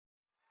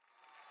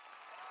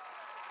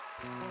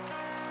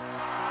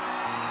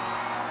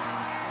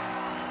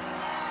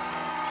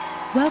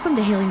Welcome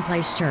to Healing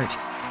Place Church,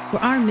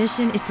 where our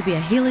mission is to be a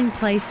healing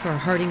place for a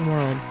hurting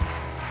world.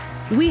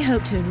 We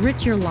hope to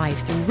enrich your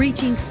life through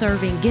reaching,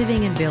 serving,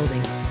 giving, and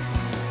building.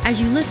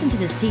 As you listen to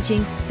this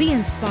teaching, be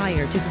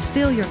inspired to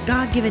fulfill your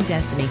God-given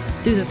destiny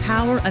through the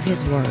power of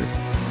His Word.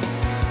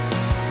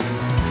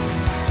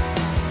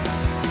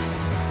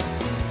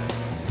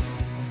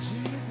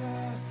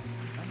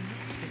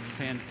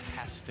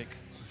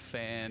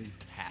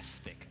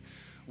 Fantastic.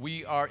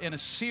 We are in a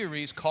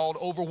series called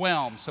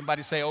Overwhelmed.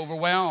 Somebody say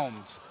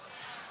Overwhelmed.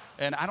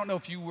 And I don't know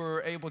if you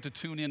were able to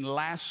tune in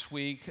last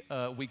week.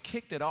 We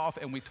kicked it off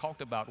and we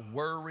talked about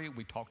worry.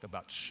 We talked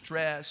about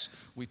stress.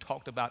 We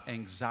talked about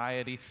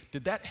anxiety.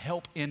 Did that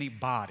help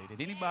anybody?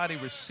 Did anybody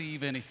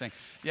receive anything?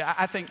 Yeah,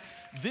 I think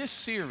this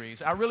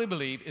series, I really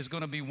believe, is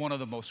going to be one of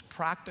the most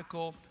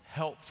practical,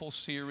 helpful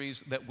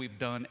series that we've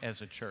done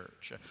as a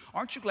church.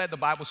 Aren't you glad the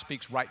Bible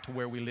speaks right to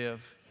where we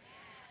live?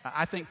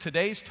 I think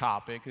today's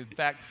topic, in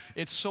fact,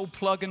 it's so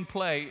plug and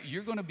play,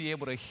 you're going to be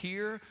able to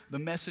hear the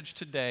message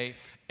today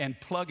and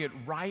plug it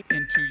right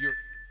into your,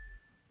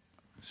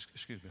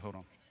 excuse me, hold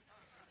on.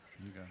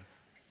 You got it.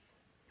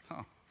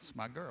 Oh, it's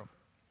my girl.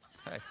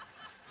 Hey.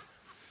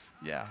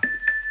 Yeah.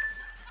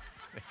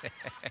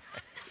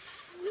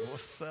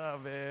 What's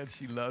up, man?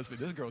 She loves me.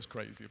 This girl's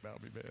crazy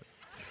about me, man.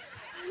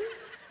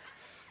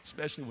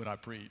 Especially when I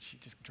preach. She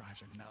just drives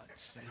her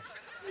nuts.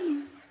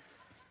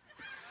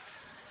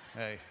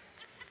 Hey.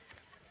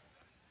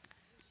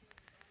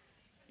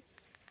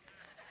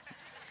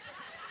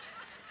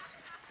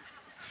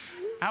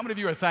 How many of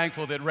you are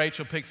thankful that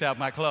Rachel picks out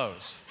my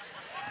clothes?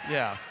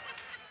 Yeah.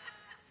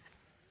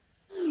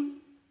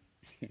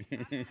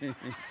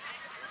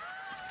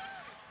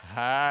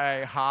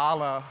 Hi,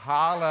 holla,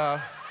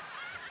 holla.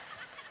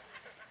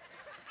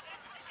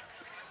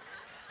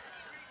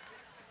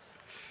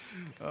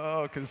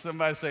 Oh, can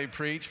somebody say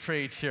preach,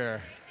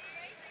 preacher?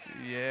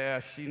 Yeah,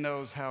 she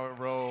knows how it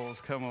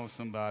rolls. Come on,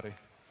 somebody.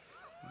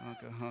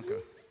 Hunka,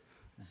 hunka.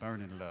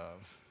 Burning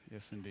love.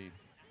 Yes, indeed.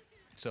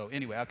 So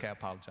anyway, okay, I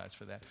apologize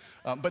for that.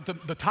 But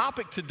the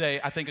topic today,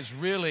 I think, is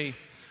really,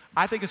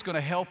 I think it's going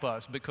to help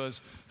us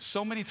because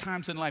so many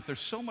times in life, there's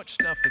so much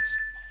stuff that's,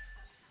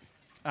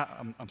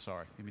 I'm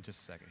sorry, give me just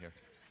a second here.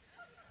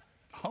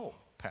 Oh,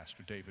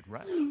 Pastor David,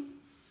 right.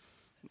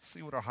 Let's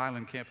see what our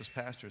Highland Campus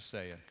pastor is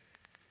saying.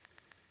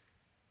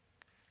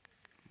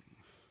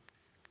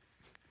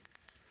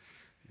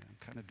 Yeah, I'm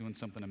kind of doing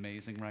something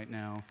amazing right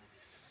now.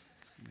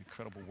 It's an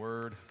incredible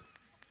word.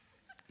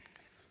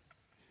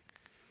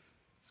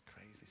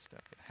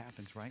 Stuff that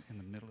happens right in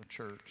the middle of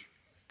church.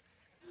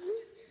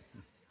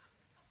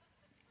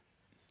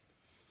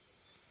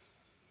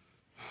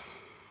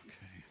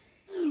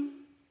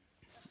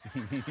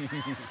 Okay.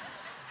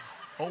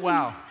 Oh,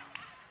 wow.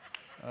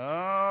 Oh,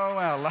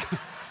 wow.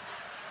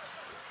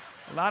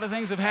 A lot of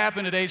things have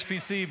happened at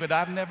HPC, but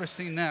I've never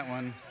seen that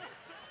one.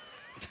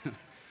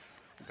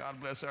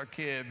 God bless our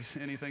kids.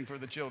 Anything for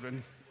the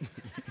children.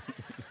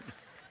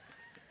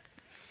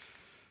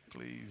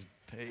 Please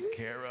take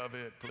care of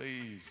it,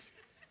 please.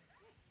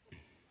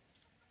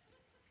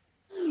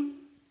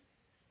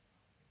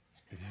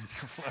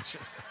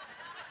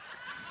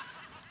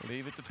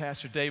 Leave it to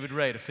Pastor David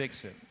Ray to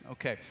fix it.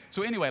 Okay.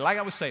 So anyway, like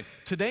I was saying,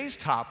 today's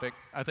topic,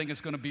 I think,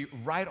 is going to be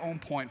right on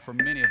point for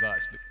many of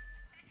us.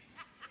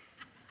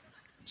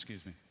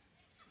 Excuse me.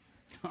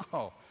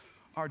 Oh,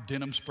 our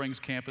Denham Springs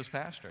campus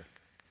pastor,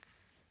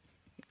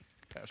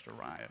 Pastor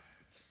Ryan.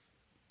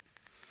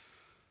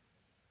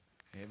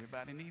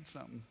 Everybody needs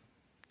something.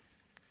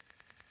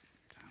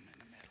 I'm in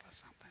the middle of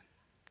something.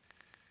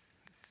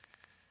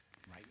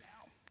 Right now.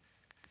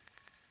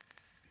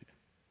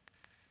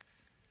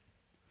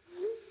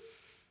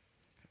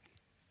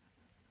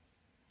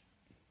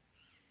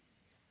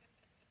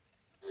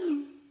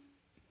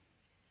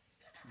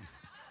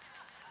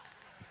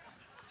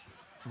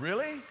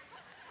 Really?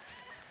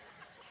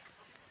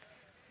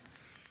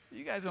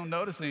 You guys don't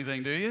notice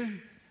anything, do you?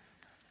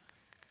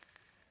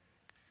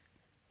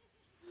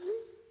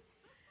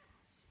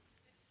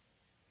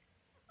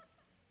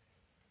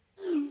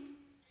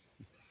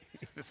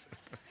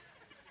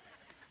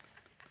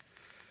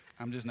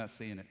 I'm just not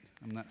seeing it.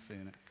 I'm not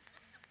seeing it.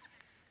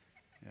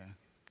 Yeah.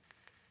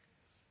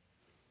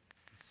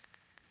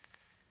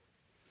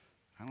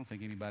 I don't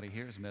think anybody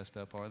here is messed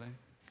up, are they?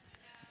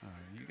 All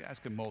right, you guys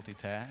can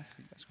multitask.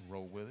 You guys can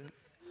roll with it.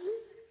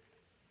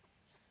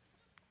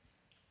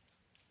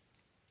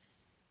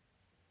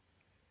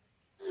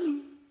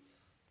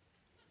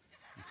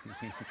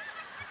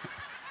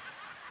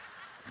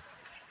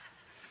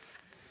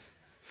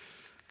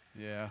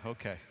 Yeah,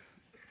 okay.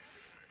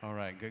 All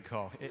right, good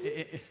call.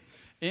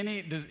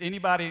 Does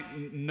anybody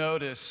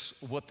notice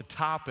what the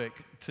topic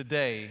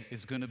today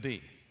is going to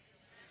be?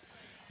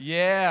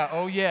 Yeah,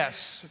 oh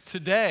yes.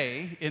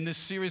 Today, in this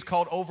series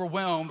called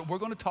Overwhelmed, we're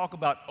going to talk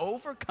about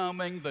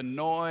overcoming the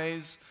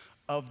noise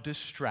of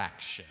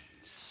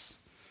distractions.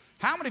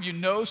 How many of you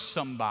know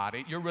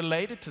somebody, you're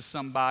related to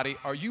somebody,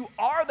 or you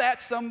are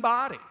that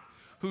somebody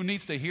who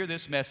needs to hear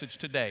this message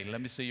today?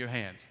 Let me see your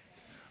hands.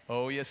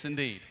 Oh, yes,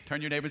 indeed. Turn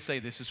to your neighbor and say,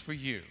 this is for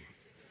you.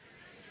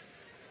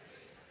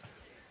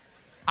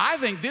 I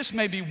think this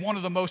may be one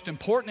of the most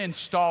important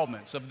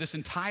installments of this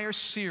entire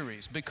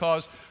series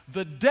because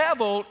the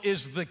devil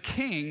is the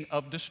king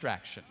of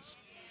distractions.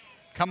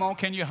 Come on,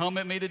 can you hum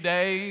at me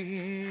today?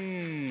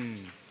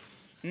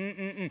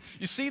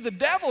 You see, the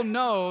devil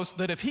knows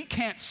that if he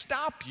can't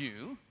stop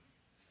you,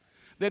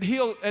 that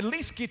he'll at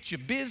least get you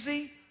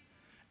busy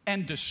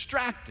and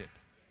distracted.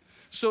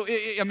 So,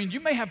 you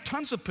may have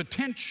tons of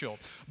potential,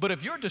 but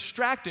if you're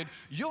distracted,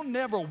 you'll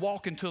never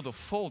walk into the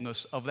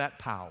fullness of that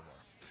power.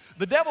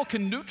 The devil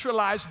can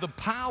neutralize the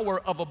power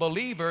of a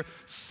believer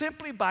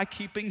simply by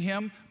keeping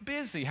him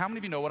busy. How many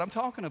of you know what I'm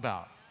talking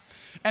about?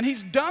 And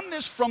he's done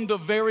this from the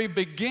very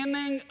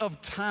beginning of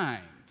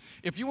time.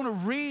 If you want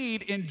to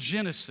read in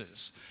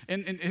Genesis,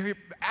 and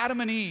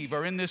Adam and Eve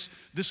are in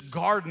this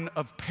garden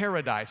of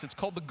paradise. It's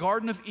called the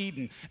Garden of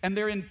Eden. And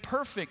they're in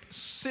perfect,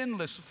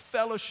 sinless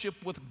fellowship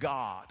with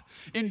God,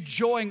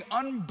 enjoying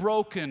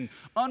unbroken,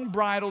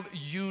 unbridled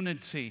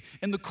unity.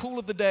 In the cool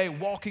of the day,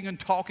 walking and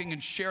talking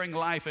and sharing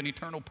life and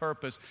eternal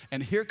purpose.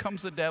 And here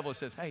comes the devil and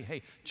says,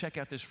 hey, check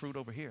out this fruit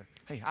over here.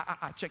 Hey,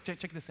 check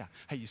this out.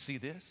 Hey, you see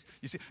this?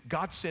 You see,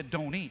 God said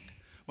don't eat.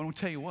 But I'm going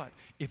to tell you what,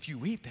 if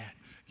you eat that,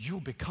 you'll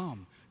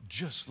become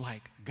just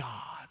like God.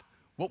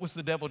 What was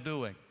the devil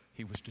doing?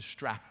 He was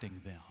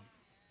distracting them.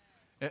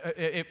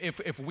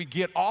 If we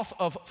get off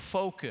of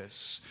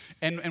focus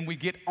and we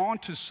get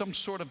onto some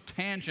sort of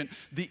tangent,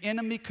 the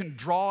enemy can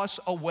draw us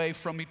away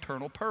from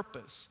eternal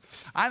purpose.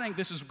 I think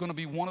this is going to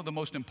be one of the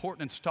most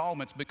important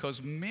installments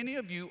because many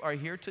of you are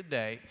here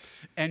today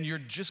and you're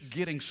just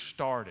getting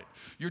started.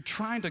 You're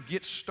trying to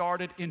get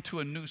started into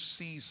a new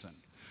season,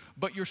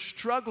 but you're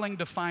struggling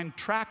to find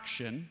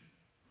traction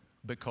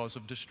because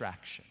of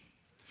distraction.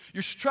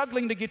 You're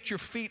struggling to get your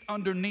feet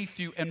underneath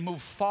you and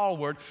move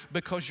forward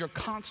because you're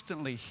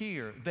constantly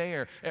here,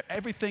 there.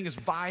 Everything is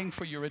vying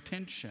for your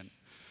attention.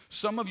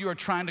 Some of you are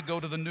trying to go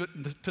to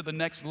the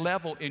next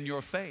level in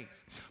your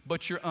faith,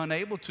 but you're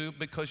unable to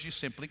because you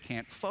simply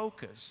can't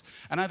focus.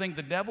 And I think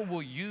the devil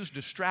will use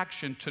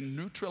distraction to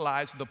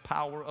neutralize the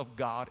power of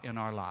God in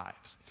our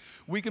lives.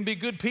 We can be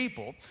good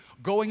people,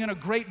 going in a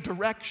great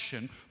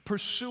direction,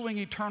 pursuing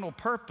eternal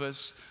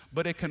purpose,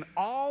 but it can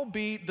all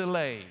be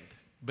delayed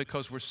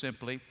because we're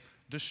simply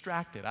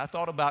distracted. I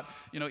thought about,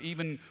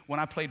 even when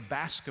I played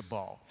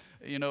basketball,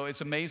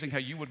 it's amazing how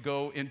you would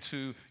go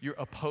into your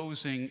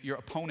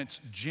opponent's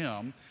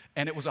gym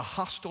and it was a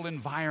hostile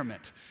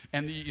environment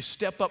and you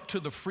step up to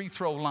the free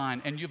throw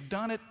line and you've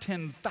done it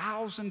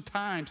 10,000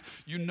 times.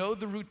 You know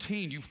the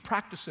routine. You've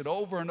practiced it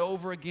over and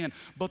over again,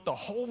 but the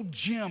whole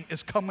gym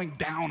is coming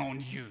down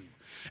on you.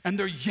 And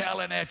they're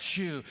yelling at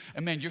you.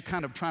 And man, you're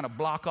kind of trying to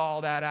block all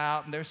that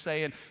out. And they're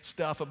saying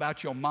stuff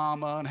about your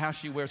mama and how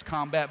she wears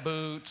combat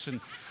boots.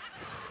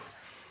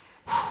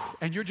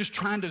 And you're just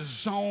trying to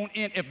zone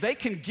in. If they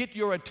can get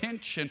your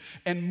attention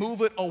and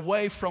move it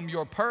away from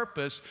your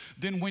purpose,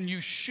 then when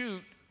you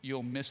shoot,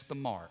 you'll miss the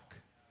mark.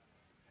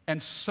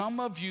 And some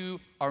of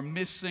you are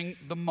missing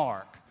the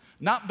mark.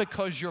 Not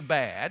because you're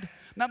bad,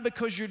 not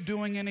because you're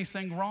doing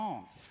anything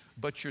wrong,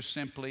 but you're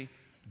simply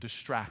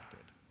distracted.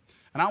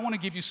 And I want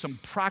to give you some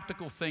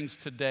practical things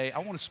today. I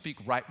want to speak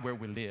right where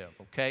we live,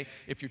 okay?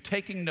 If you're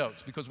taking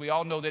notes, because we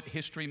all know that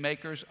history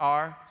makers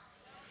are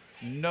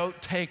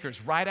note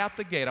takers. Right out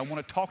the gate, I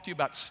want to talk to you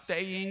about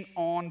staying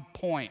on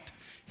point.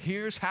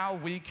 Here's how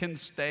we can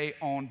stay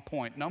on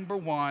point. Number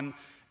one,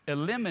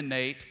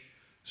 eliminate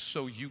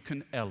so you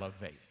can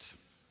elevate.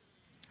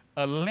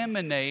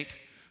 Eliminate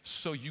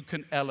so you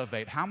can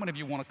elevate. How many of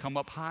you want to come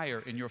up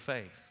higher in your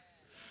faith?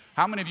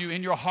 How many of you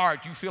in your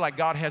heart, you feel like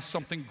God has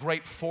something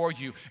great for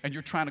you and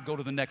you're trying to go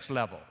to the next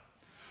level?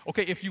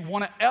 Okay, if you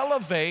want to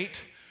elevate,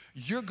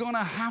 you're going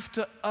to have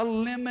to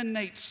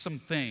eliminate some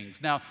things.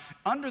 Now,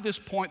 under this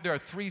point, there are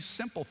three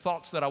simple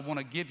thoughts that I want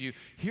to give you.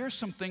 Here's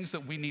some things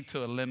that we need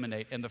to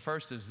eliminate. And the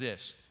first is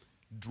this: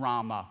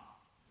 drama.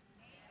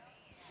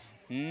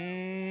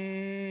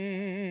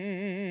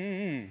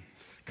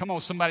 Come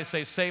on, somebody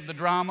say, save the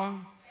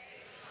drama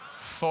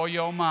for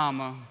your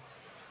mama.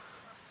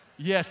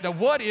 Yes, now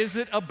what is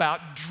it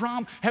about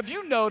drama? Have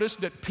you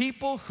noticed that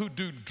people who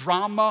do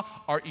drama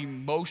are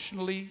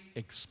emotionally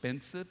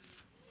expensive?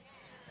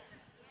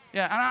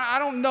 Yeah, and I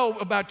don't know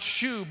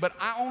about you, but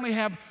I only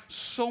have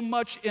so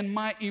much in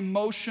my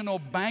emotional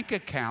bank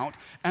account,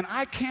 and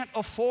I can't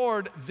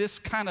afford this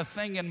kind of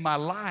thing in my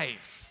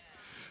life.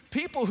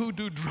 People who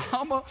do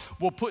drama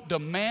will put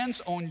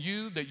demands on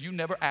you that you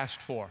never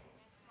asked for.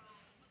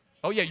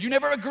 Oh yeah, you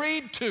never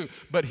agreed to,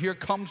 but here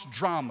comes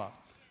drama.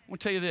 I want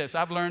to tell you this,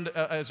 I've learned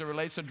as it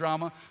relates to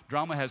drama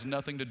has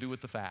nothing to do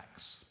with the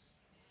facts.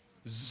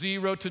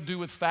 Zero to do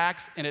with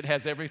facts, and it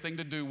has everything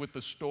to do with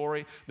the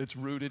story that's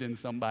rooted in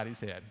somebody's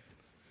head.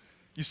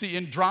 You see,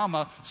 in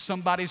drama,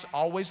 somebody's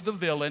always the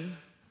villain,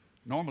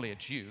 normally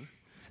it's you,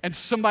 and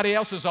somebody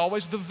else is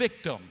always the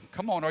victim.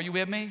 Come on, are you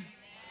with me?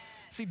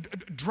 See,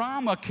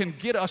 drama can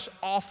get us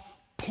off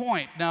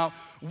point. Now,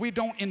 we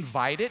don't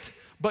invite it,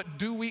 but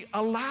do we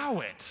allow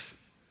it?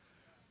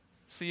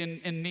 See,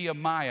 in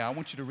Nehemiah, I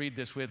want you to read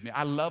this with me.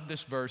 I love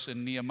this verse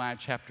in Nehemiah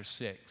chapter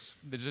 6.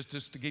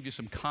 Just to give you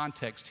some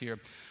context here,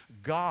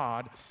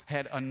 God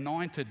had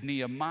anointed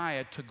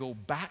Nehemiah to go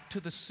back to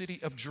the city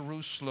of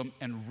Jerusalem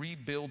and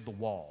rebuild the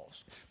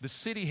walls. The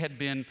city had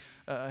been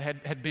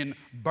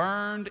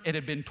burned, it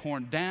had been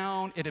torn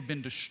down, it had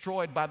been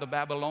destroyed by the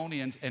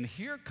Babylonians, and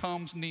here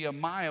comes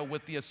Nehemiah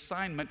with the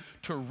assignment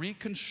to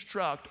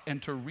reconstruct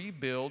and to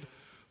rebuild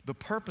the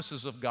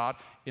purposes of God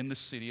in the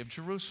city of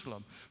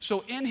Jerusalem.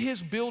 So in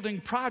his building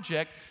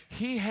project,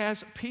 he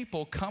has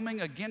people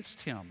coming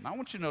against him. I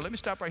want you to know, let me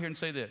stop right here and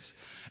say this.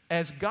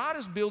 As God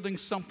is building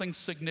something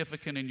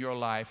significant in your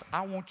life,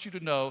 I want you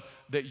to know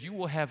that you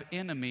will have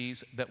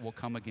enemies that will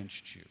come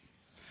against you.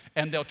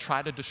 And they'll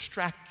try to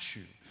distract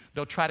you.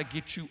 They'll try to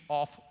get you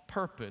off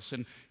purpose.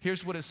 And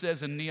here's what it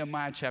says in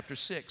Nehemiah chapter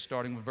 6,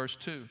 starting with verse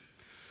 2.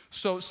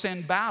 So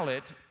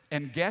Sanballat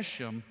and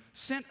Geshem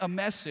sent a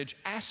message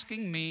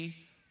asking me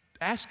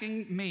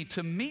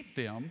to meet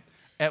them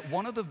at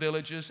one of the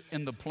villages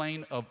in the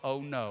plain of Oh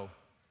No.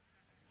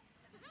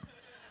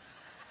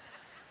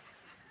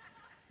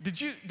 Did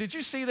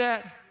you see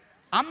that?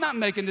 I'm not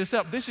making this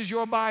up. This is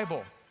your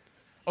Bible.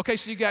 Okay,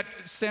 so you got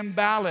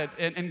Sanballat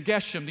and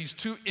Geshem, these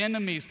two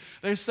enemies.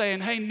 They're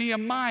saying, hey,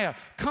 Nehemiah,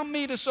 come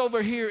meet us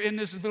over here in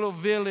this little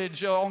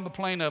village on the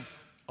plain of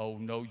Oh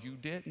No, you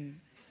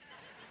didn't.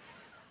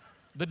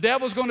 The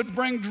devil's going to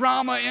bring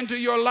drama into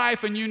your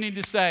life, and you need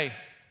to say,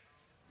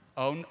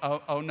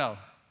 Oh no,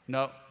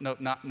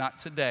 not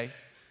today.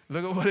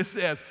 Look at what it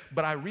says.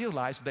 But I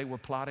realized they were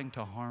plotting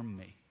to harm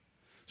me.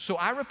 So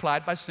I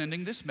replied by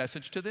sending this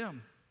message to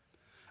them.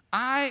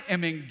 I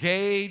am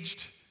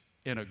engaged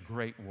in a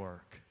great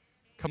work.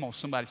 Come on,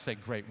 somebody say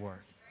great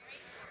work.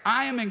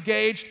 I am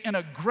engaged in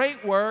a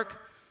great work,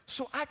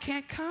 so I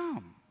can't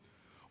come.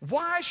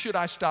 Why should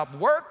I stop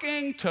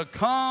working to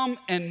come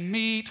and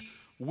meet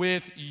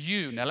with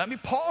you? Now let me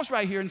pause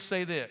right here and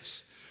say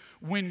this.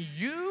 When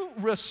you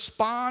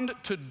respond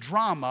to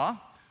drama,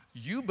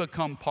 you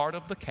become part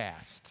of the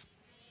cast.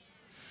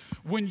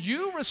 When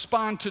you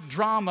respond to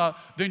drama,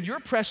 then you're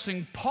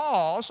pressing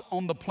pause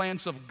on the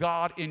plans of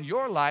God in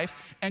your life,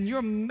 and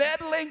you're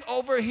meddling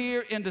over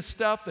here into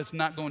stuff that's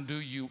not going to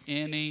do you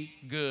any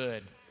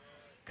good.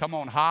 Come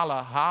on,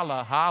 holla,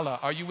 holla, holla.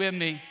 Are you with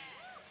me?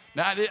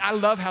 Now, I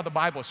love how the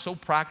Bible is so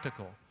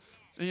practical.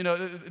 You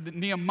know,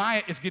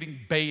 Nehemiah is getting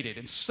baited,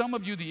 and some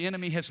of you, the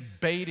enemy has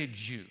baited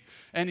you.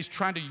 And he's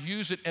trying to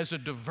use it as a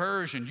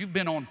diversion. You've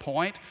been on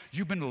point.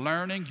 You've been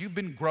learning. You've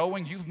been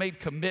growing. You've made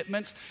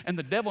commitments. And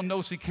the devil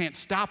knows he can't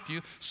stop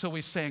you. So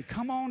he's saying,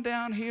 come on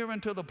down here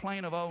into the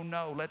plain of Oh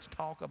No. Let's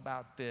talk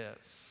about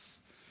this.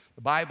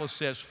 The Bible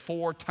says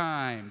 4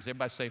 times.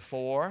 Everybody say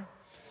 4.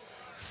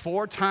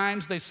 4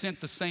 times they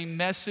sent the same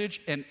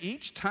message. And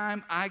each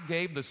time I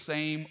gave the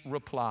same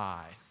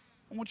reply.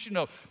 I want you to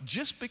know,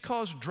 just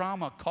because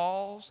drama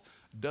calls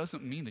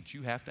doesn't mean that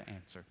you have to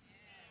answer.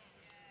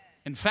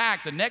 In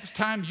fact, the next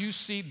time you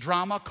see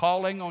drama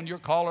calling on your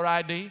caller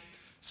ID,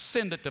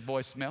 send it to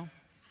voicemail.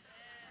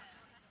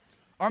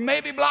 Or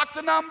maybe block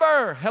the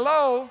number.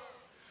 Hello?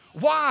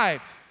 Why?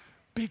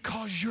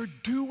 Because you're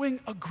doing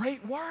a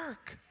great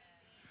work.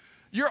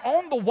 You're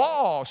on the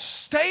wall.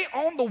 Stay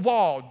on the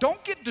wall.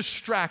 Don't get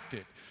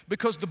distracted,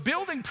 because the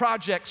building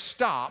project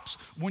stops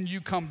when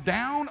you come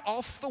down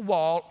off the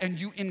wall and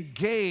you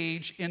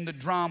engage in the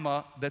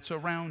drama that's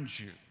around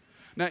you.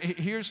 Now,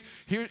 here's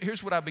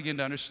what I begin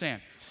to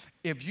understand.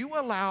 If you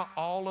allow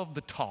all of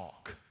the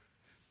talk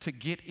to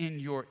get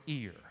in your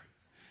ear,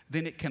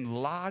 then it can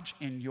lodge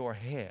in your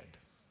head.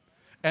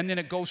 And then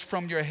it goes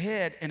from your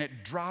head and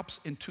it drops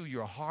into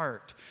your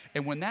heart.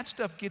 And when that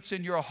stuff gets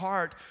in your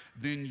heart,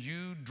 then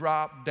you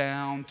drop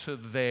down to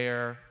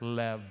their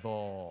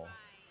level.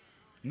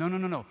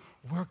 No.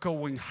 We're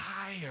going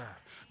higher.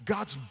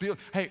 God's built.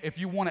 Hey, if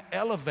you want to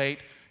elevate,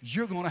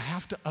 you're going to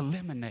have to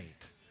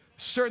eliminate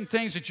certain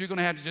things that you're going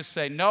to have to just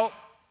say, nope.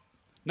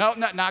 No,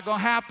 not going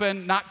to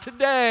happen. Not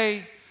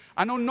today.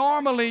 I know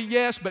normally,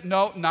 yes, but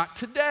no, not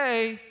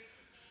today.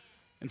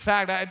 In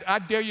fact, I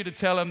dare you to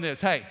tell him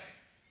this. Hey,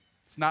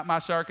 it's not my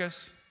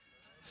circus.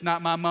 It's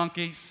not my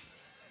monkeys.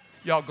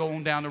 Y'all go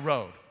on down the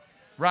road,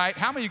 right?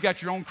 How many of you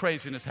got your own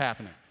craziness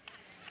happening?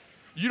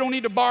 You don't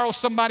need to borrow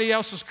somebody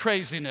else's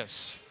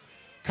craziness.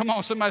 Come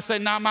on, somebody say,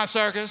 not my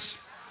circus.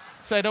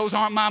 Say, those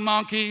aren't my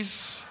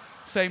monkeys.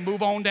 Say,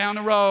 move on down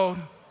the road.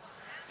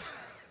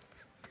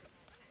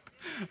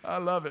 I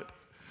love it.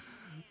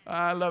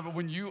 I love it.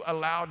 When you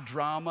allow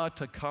drama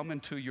to come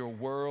into your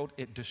world,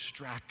 it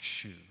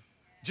distracts you.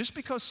 Just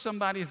because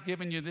somebody has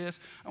given you this,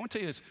 I want to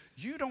tell you this.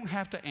 You don't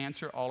have to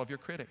answer all of your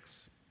critics.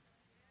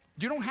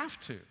 You don't have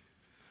to.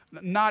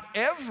 Not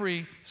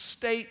every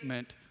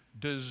statement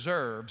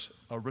deserves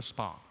a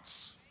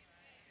response.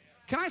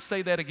 Can I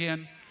say that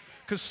again?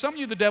 Because some of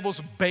you, the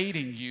devil's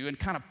baiting you and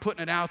kind of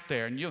putting it out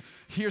there, and you'll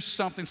hear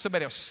something,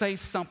 somebody will say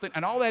something,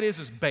 and all that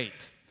is bait.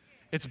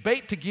 It's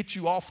bait to get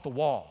you off the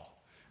wall.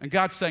 And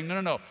God's saying,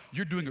 no,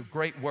 you're doing a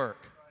great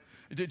work.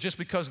 Just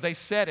because they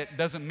said it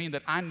doesn't mean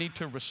that I need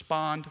to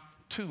respond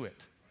to it.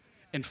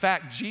 In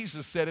fact,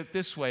 Jesus said it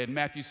this way in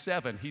Matthew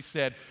 7. He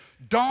said,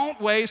 don't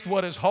waste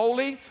what is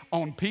holy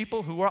on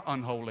people who are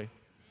unholy.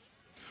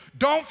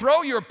 Don't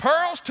throw your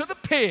pearls to the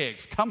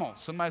pigs. Come on,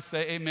 somebody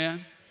say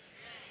amen.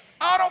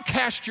 Oh, don't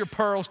cast your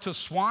pearls to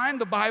swine.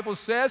 The Bible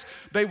says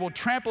they will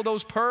trample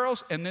those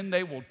pearls and then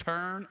they will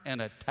turn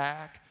and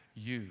attack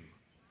you.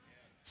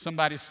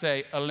 Somebody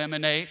say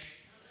eliminate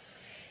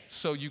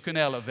so you can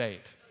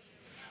elevate.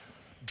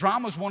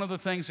 Drama is one of the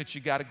things that you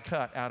got to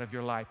cut out of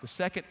your life. The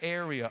second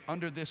area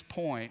under this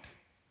point,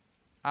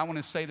 I want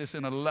to say this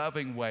in a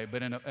loving way,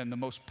 but in the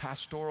most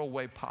pastoral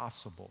way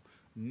possible.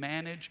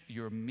 Manage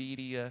your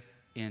media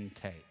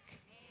intake.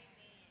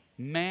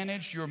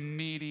 Manage your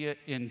media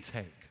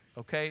intake,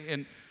 okay?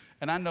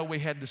 And I know we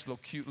had this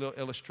cute little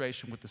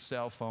illustration with the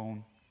cell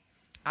phone.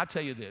 I'll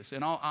tell you this,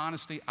 in all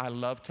honesty, I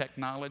love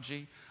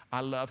technology. I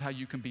love how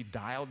you can be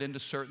dialed into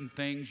certain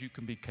things. You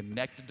can be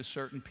connected to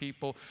certain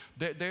people.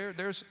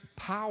 There's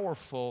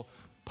powerful,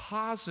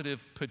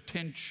 positive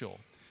potential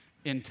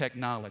in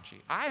technology.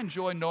 I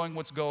enjoy knowing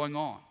what's going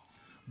on,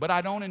 but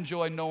I don't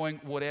enjoy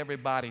knowing what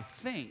everybody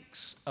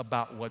thinks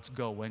about what's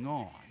going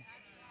on.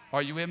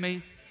 Are you with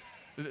me?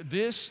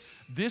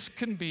 This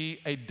can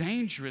be a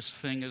dangerous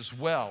thing as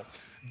well.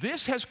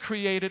 This has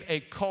created a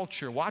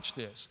culture, watch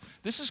this.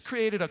 This has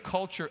created a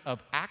culture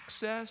of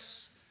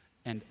access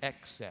and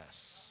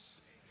excess.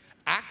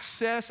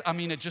 Access, I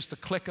mean, at just the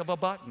click of a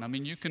button. I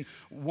mean, you can,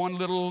 one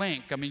little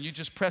link, I mean, you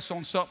just press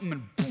on something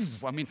and boom.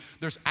 I mean,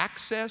 there's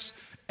access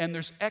and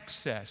there's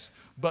excess.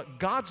 But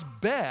God's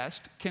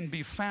best can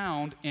be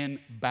found in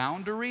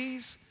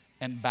boundaries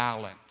and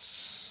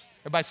balance.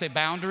 Everybody say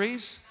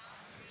boundaries,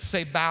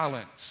 say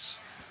balance.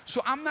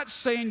 So I'm not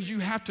saying you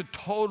have to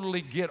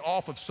totally get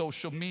off of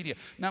social media.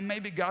 Now,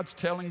 maybe God's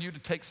telling you to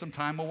take some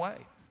time away.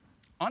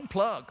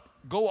 Unplug,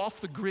 go off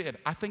the grid.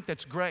 I think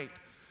that's great.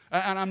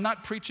 And I'm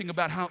not preaching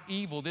about how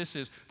evil this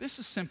is. This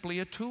is simply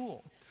a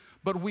tool.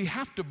 But we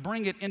have to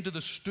bring it into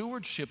the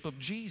stewardship of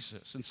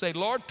Jesus and say,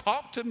 Lord,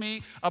 talk to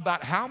me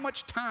about how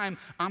much time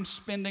I'm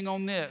spending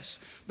on this.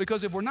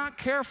 Because if we're not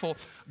careful,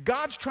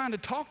 God's trying to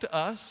talk to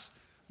us,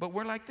 but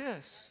we're like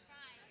this.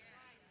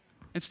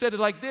 Instead of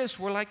like this,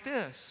 we're like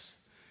this.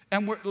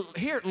 And we're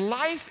here,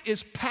 life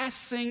is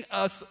passing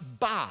us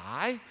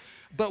by,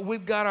 but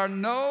we've got our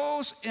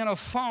nose in a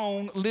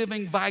phone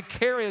living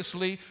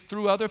vicariously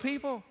through other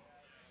people.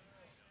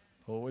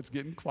 Oh, it's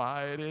getting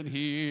quiet in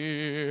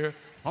here.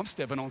 I'm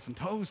stepping on some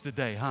toes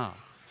today, huh?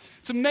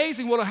 It's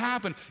amazing what will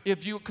happen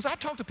if you, because I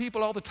talk to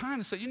people all the time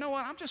and say, you know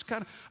what,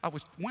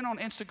 went on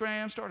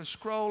Instagram, started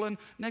scrolling.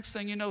 Next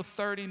thing you know,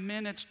 30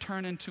 minutes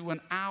turn into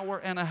an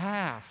hour and a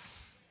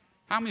half.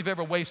 How many have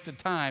ever wasted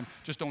time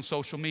just on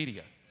social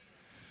media?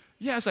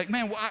 Yeah, it's like,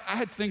 man, well, I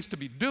had things to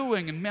be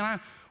doing, and man,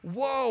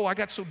 I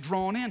got so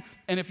drawn in.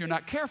 And if you're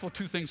not careful,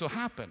 two things will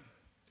happen.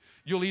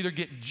 You'll either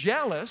get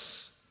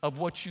jealous of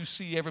what you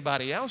see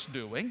everybody else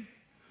doing,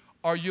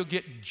 or you'll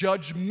get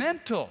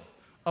judgmental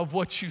of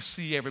what you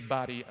see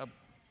everybody.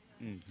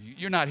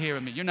 You're not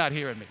hearing me. You're not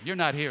hearing me. You're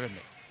not hearing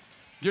me.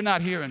 You're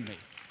not hearing me.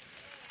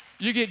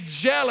 You get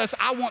jealous.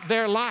 I want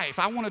their life.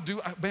 I want to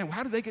do, man,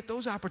 how do they get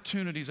those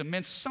opportunities? And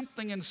man,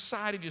 something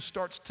inside of you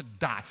starts to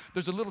die.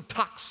 There's a little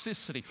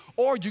toxicity.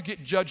 Or you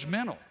get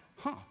judgmental.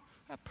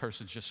 That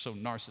person's just so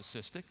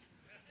narcissistic.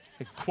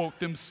 They quote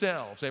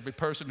themselves. Every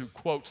person who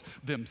quotes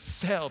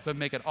themselves, they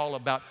make it all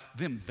about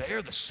them.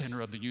 They're the center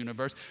of the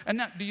universe. And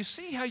now, do you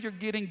see how you're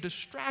getting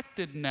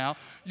distracted now?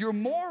 You're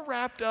more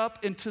wrapped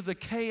up into the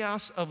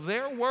chaos of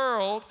their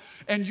world,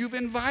 and you've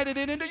invited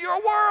it into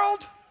your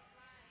world.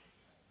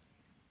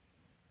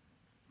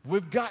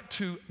 We've got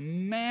to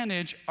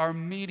manage our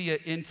media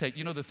intake.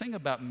 You know, the thing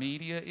about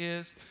media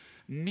is,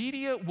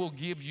 media will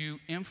give you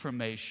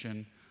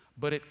information,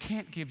 but it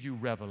can't give you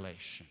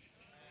revelation.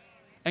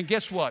 And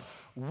guess what?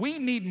 We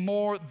need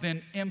more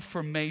than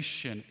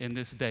information in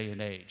this day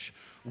and age.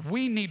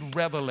 We need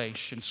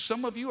revelation.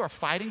 Some of you are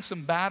fighting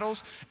some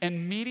battles,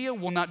 and media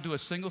will not do a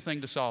single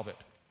thing to solve it.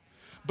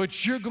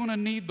 But you're going to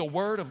need the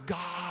Word of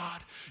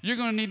God. You're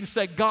going to need to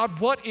say, God,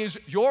 what is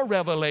your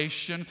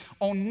revelation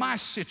on my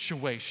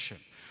situation?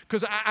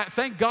 Because I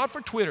thank God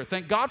for Twitter,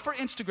 thank God for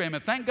Instagram,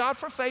 and thank God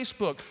for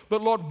Facebook.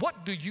 But Lord,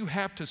 what do you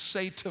have to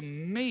say to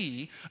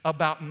me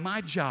about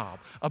my job,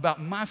 about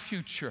my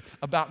future,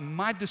 about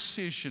my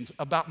decisions,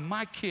 about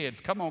my kids?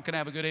 Come on, can I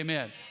have a good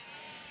amen?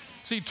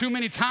 See, too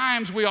many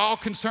times we're all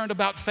concerned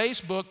about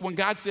Facebook when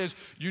God says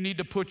you need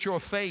to put your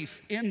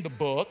face in the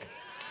book.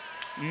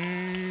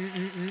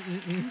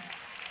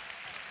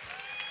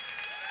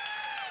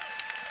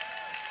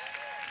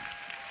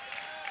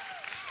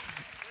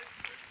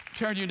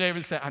 Turn to your neighbor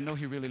and say, I know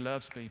he really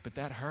loves me, but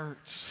that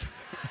hurts.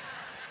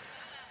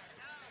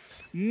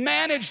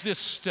 Manage this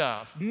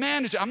stuff.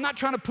 Manage it. I'm not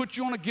trying to put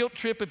you on a guilt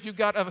trip if you've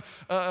got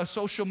a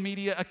social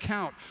media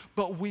account,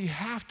 but we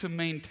have to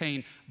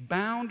maintain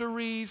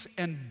boundaries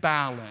and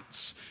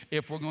balance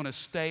if we're going to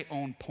stay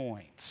on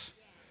point.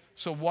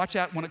 So watch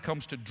out when it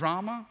comes to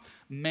drama.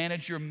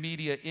 Manage your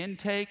media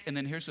intake. And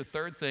then here's the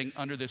third thing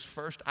under this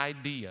first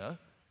idea.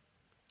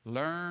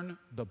 Learn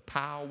the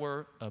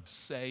power of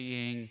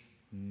saying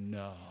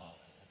no.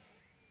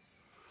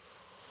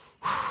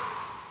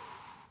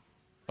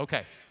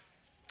 Okay.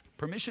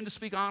 Permission to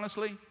speak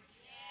honestly? Yes.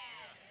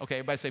 Okay,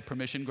 everybody say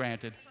permission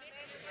granted.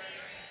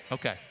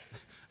 Okay.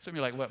 Some of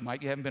you are like, what,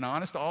 Mike, you haven't been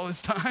honest all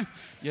this time?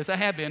 Yes, I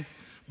have been,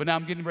 but now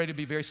I'm getting ready to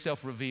be very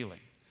self-revealing.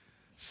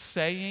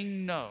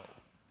 Saying no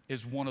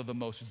is one of the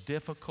most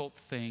difficult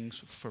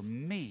things for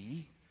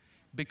me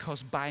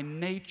because by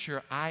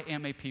nature, I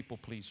am a people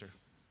pleaser.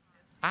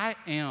 I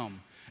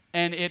am.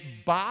 And it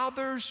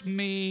bothers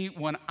me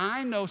when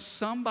I know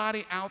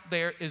somebody out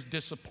there is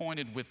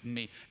disappointed with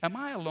me. Am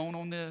I alone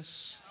on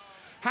this?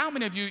 How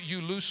many of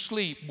you lose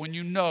sleep when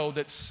you know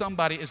that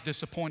somebody is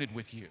disappointed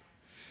with you?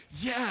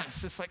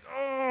 Yes, it's like,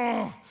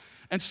 oh.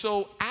 And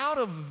so out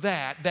of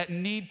that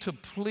need to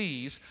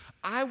please,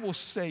 I will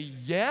say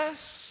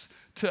yes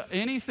to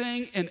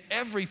anything and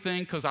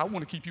everything because I want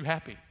to keep you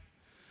happy.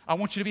 I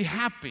want you to be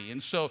happy.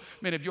 And so,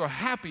 man, if you're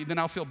happy, then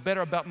I'll feel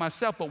better about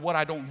myself. But what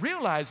I don't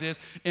realize is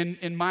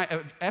in my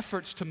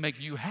efforts to make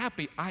you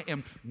happy, I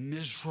am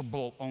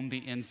miserable on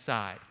the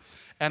inside.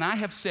 And I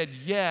have said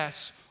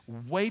yes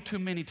way too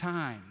many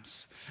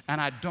times. And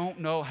I don't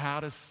know how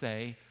to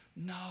say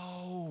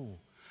no.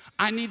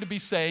 I need to be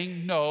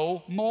saying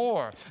no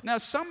more. Now,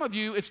 some of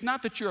you, it's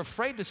not that you're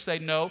afraid to say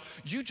no.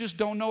 You just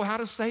don't know how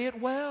to say it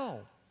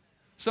well.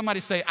 Somebody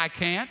say, I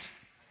can't.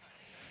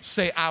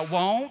 Say, I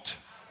won't.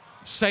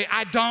 Say,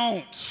 I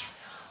don't.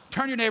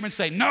 Turn your neighbor and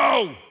say,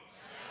 no.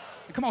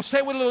 Come on, say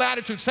it with a little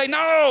attitude. Say,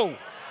 no.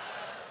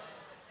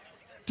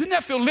 Didn't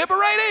that feel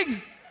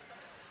liberating?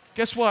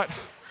 Guess what?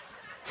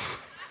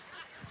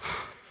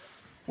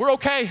 We're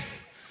okay.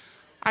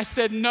 I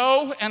said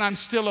no, and I'm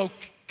still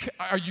okay.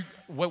 Are you,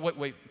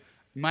 wait.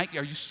 Mike,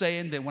 are you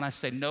saying that when I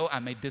say no, I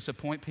may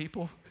disappoint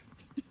people?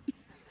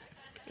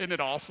 Isn't it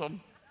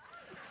awesome?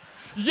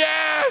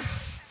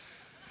 Yes.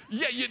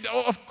 Yeah,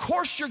 of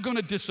course you're going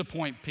to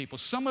disappoint people.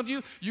 Some of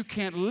you, you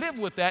can't live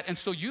with that, and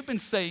so you've been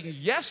saying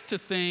yes to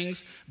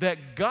things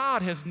that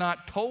God has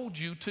not told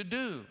you to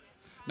do.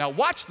 Now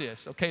watch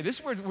this, okay? This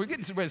is where we're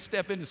getting ready to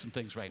step into some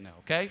things right now,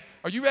 okay?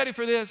 Are you ready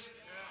for this?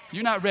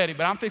 You're not ready,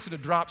 but I'm fixing to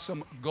drop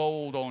some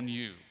gold on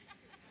you.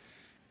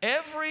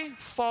 Every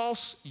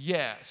false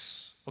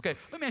yes, okay,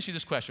 let me ask you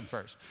this question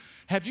first.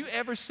 Have you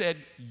ever said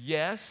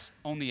yes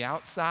on the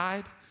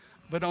outside,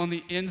 but on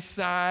the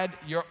inside,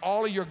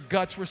 all of your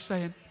guts were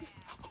saying,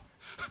 no,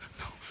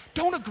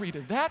 don't agree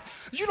to that.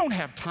 You don't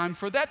have time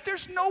for that.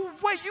 There's no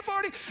way. You've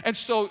already. And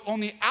so on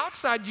the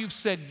outside, you've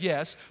said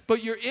yes,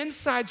 but your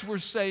insides were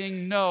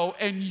saying no,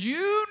 and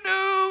you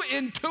knew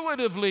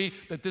intuitively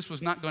that this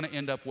was not going to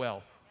end up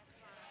well.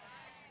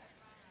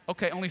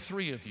 Okay, only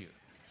 3 of you.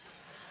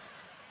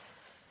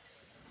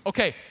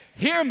 Okay,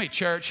 hear me,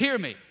 church, hear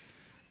me.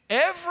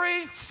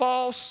 Every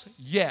false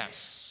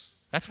yes,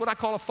 that's what I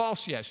call a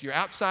false yes. Your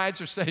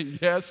outsides are saying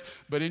yes,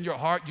 but in your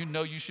heart, you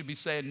know you should be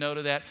saying no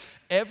to that.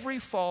 Every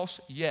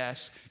false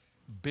yes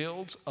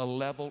builds a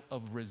level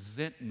of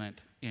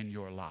resentment in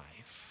your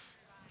life.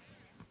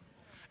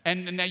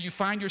 And now you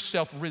find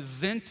yourself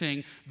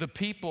resenting the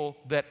people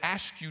that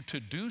ask you to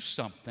do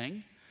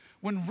something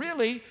when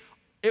really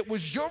it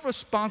was your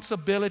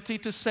responsibility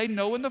to say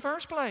no in the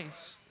first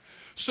place.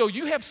 So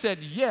you have said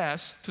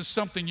yes to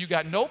something you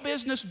got no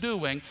business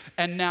doing,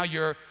 and now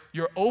you're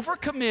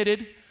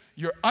overcommitted,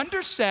 you're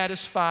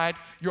undersatisfied,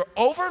 you're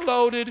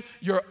overloaded,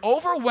 you're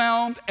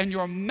overwhelmed, and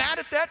you're mad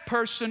at that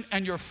person,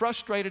 and you're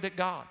frustrated at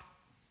God.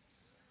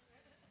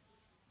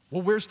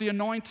 Well, where's the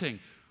anointing?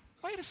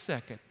 Wait a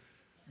second.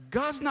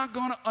 God's not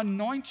going to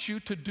anoint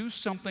you to do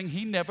something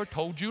He never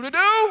told you to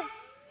do.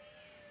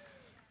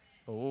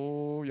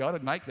 Oh, y'all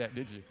didn't like that,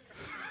 did you?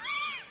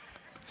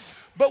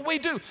 But we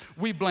do.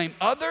 We blame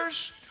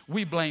others.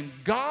 We blame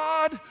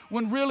God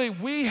when really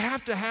we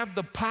have to have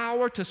the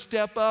power to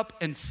step up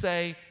and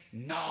say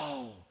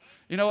no.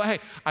 You know, hey,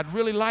 I'd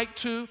really like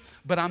to,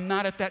 but I'm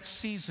not at that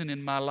season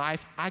in my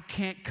life. I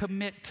can't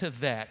commit to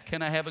that.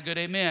 Can I have a good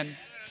amen?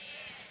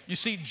 You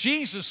see,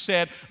 Jesus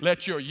said,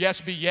 let your yes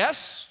be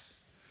yes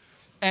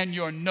and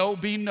your no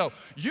be no.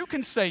 You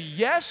can say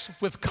yes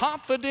with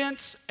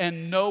confidence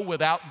and no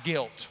without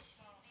guilt.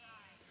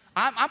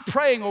 I'm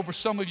praying over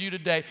some of you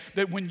today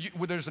that when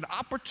there's an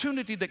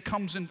opportunity that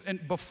comes in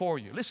before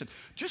you, listen,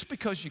 just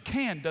because you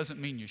can doesn't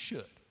mean you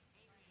should.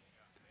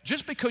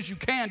 Just because you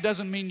can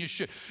doesn't mean you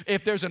should.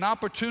 If there's an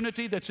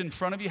opportunity that's in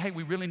front of you, hey,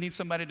 we really need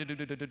somebody to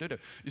do.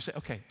 You say,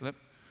 okay,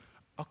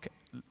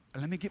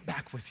 let me get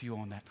back with you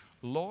on that.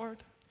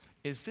 Lord,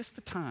 is this the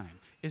time?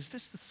 Is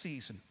this the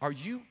season? Are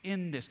you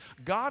in this?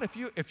 God, if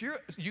you're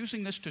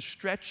using this to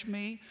stretch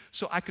me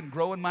so I can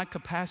grow in my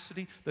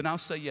capacity, then I'll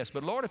say yes.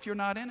 But Lord, if you're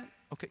not in it,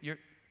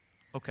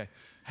 okay.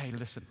 Hey,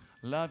 listen,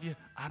 love you.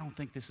 I don't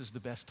think this is the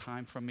best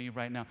time for me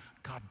right now.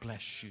 God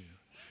bless you.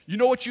 You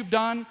know what you've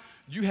done?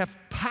 You have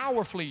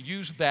powerfully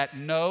used that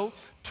no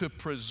to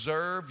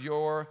preserve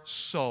your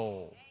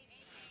soul.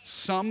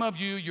 Some of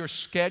you, your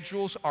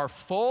schedules are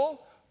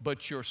full,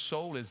 but your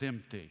soul is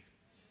empty.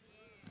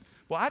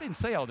 Well, I didn't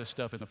say all this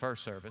stuff in the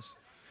first service.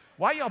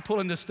 Why are y'all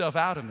pulling this stuff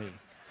out of me?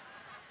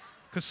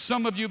 Because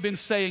some of you have been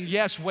saying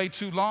yes way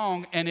too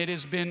long, and it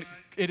has been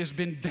it has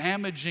been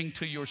damaging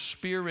to your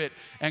spirit.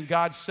 And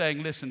God's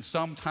saying, listen,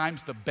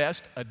 sometimes the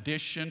best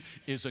addition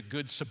is a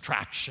good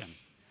subtraction.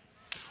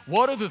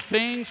 What are the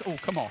things? Oh,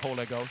 come on,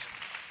 Holy Ghost.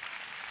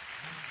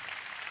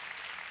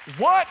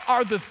 What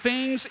are the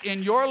things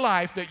in your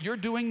life that you're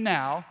doing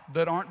now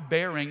that aren't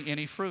bearing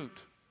any fruit?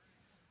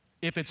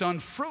 If it's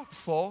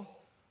unfruitful,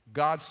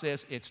 God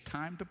says it's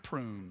time to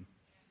prune.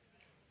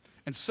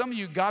 And some of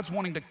you, God's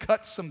wanting to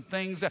cut some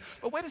things out.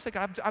 But wait a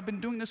second, I've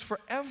been doing this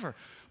forever.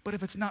 But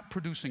if it's not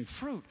producing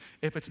fruit,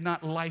 if it's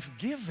not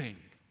life-giving,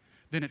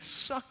 then it's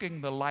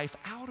sucking the life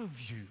out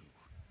of you.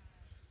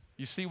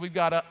 You see, we've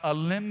got to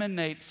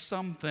eliminate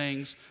some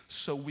things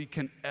so we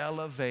can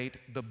elevate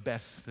the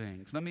best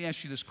things. Let me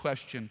ask you this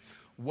question.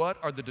 What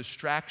are the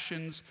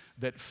distractions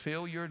that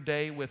fill your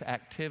day with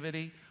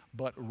activity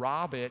but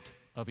rob it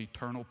of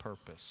eternal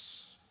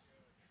purpose?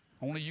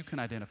 Only you can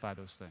identify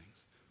those things.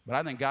 But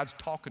I think God's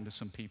talking to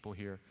some people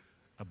here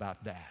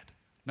about that.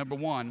 Number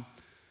one,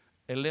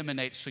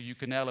 eliminate so you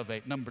can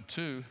elevate. Number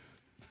two,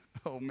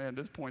 oh man,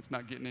 this point's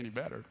not getting any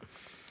better.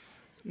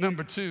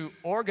 Number two,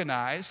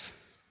 organize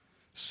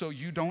so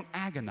you don't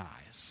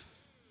agonize.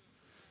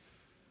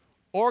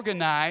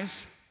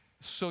 Organize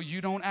so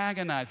you don't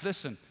agonize.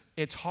 Listen,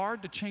 it's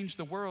hard to change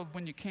the world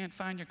when you can't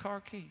find your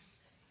car keys.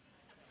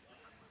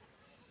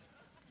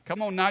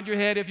 Come on, nod your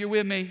head if you're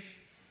with me.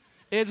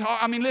 It's hard.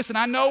 I mean, listen,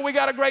 I know we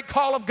got a great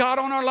call of God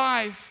on our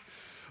life,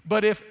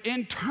 but if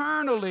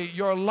internally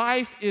your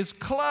life is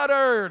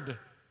cluttered,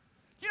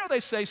 you know, they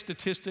say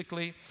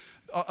statistically,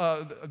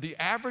 the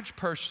average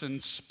person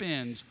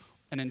spends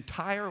an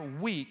entire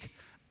week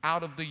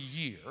out of the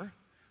year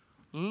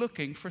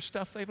looking for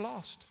stuff they've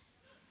lost.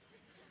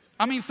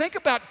 I mean, think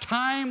about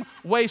time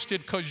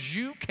wasted because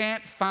you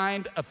can't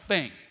find a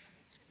thing.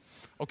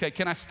 Okay,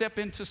 can I step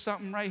into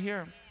something right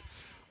here?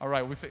 All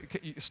right,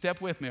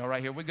 step with me. All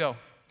right, here we go.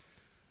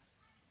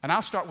 And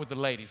I'll start with the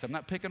ladies. I'm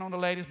not picking on the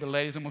ladies, but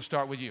ladies, I'm going to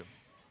start with you.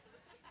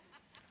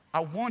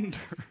 I wonder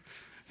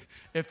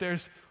if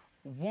there's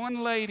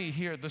one lady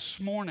here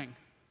this morning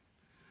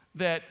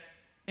that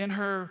in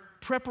her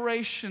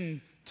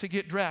preparation to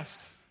get dressed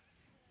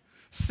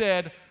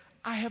said,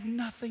 I have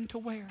nothing to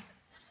wear.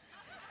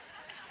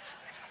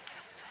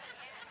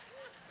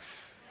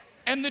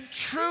 And the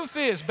truth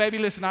is, baby,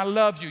 listen, I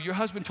love you. Your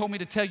husband told me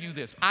to tell you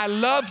this. I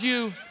love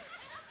you.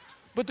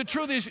 But the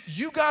truth is,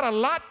 you got a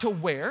lot to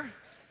wear.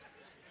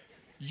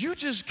 You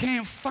just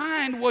can't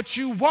find what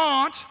you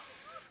want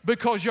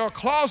because your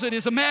closet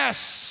is a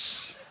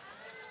mess.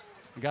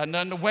 You got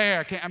nothing to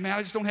wear. I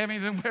just don't have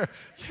anything to wear.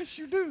 Yes,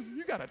 you do.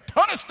 You got a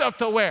ton of stuff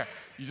to wear.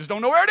 You just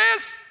don't know where it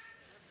is.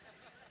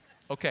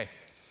 Okay,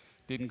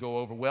 didn't go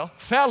over well.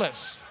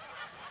 Fellas,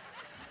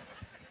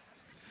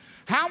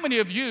 how many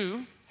of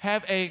you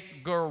have a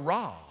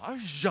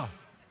garage?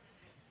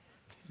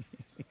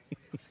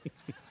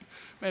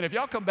 Man, if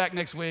y'all come back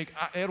next week,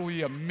 it'll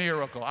be a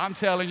miracle. I'm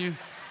telling you.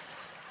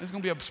 There's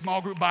going to be a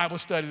small group Bible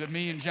study that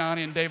me and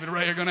Johnny and David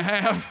Ray are going to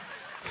have.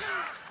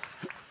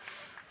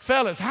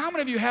 Fellas, how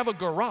many of you have a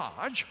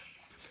garage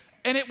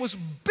and it was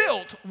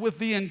built with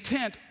the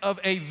intent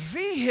of a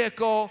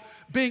vehicle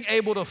being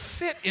able to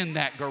fit in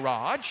that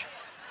garage,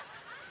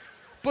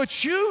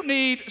 but you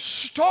need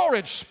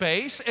storage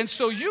space, and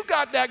so you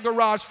got that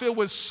garage filled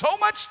with so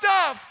much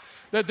stuff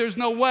that there's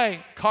no way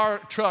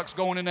trucks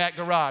going in that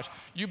garage.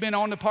 You've been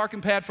on the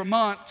parking pad for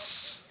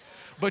months,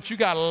 but you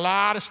got a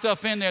lot of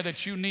stuff in there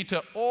that you need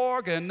to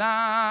organize.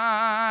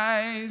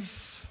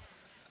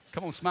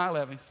 Come on, smile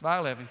at me,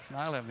 smile at me,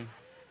 smile at me.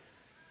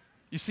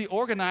 You see,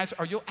 organize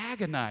or you'll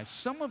agonize.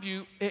 Some of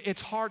you, it's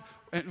hard.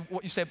 And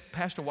what you say,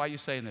 Pastor, why are you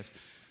saying this?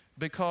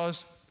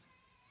 Because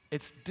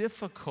it's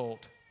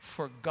difficult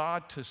for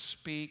God to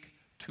speak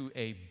to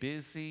a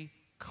busy,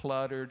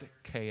 cluttered,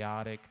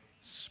 chaotic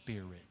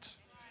spirit.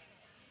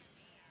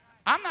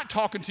 I'm not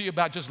talking to you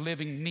about just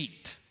living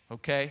neat.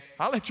 Okay?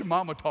 I'll let your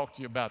mama talk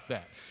to you about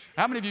that.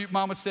 How many of you,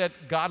 mama said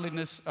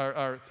godliness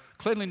or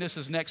cleanliness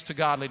is next to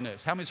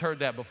godliness? How many's heard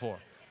that before?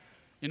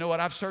 You know what?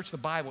 I've searched the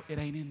Bible. It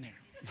ain't in there.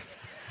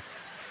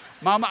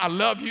 Mama, I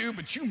love you,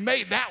 but you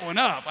made that one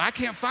up. I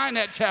can't find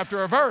that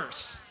chapter or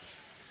verse.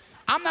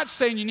 I'm not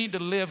saying you need to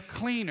live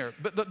cleaner,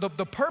 but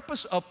the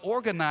purpose of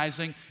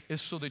organizing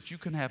is so that you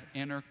can have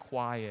inner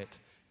quiet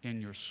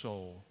in your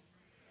soul.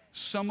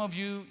 Some of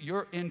you,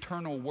 your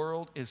internal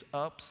world is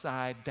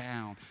upside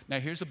down. Now,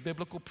 here's a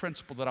biblical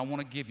principle that I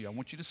want to give you. I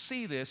want you to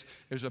see this.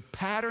 There's a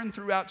pattern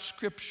throughout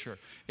Scripture.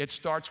 It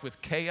starts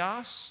with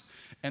chaos,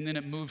 and then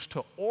it moves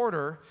to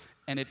order,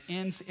 and it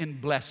ends in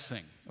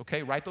blessing.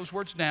 Okay, write those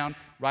words down.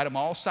 Write them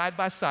all side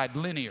by side,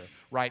 linear.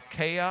 Write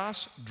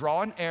chaos,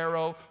 draw an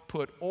arrow,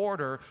 put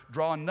order,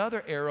 draw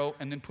another arrow,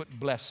 and then put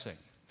blessing.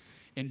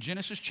 In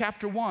Genesis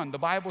chapter 1, the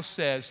Bible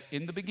says,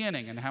 in the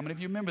beginning, and how many of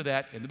you remember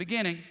that? In the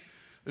beginning,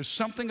 there's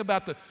something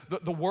about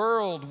the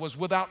world was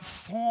without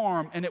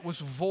form, and it was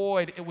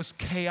void, it was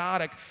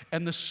chaotic,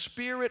 and the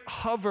Spirit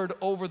hovered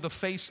over the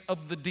face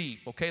of the deep.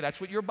 Okay, that's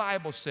what your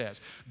Bible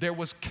says. There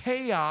was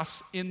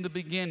chaos in the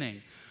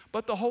beginning,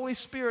 but the Holy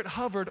Spirit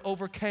hovered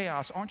over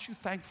chaos. Aren't you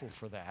thankful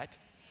for that?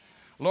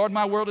 Lord,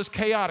 my world is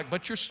chaotic,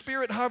 but your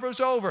Spirit hovers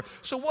over.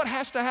 So what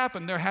has to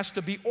happen? There has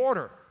to be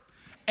order.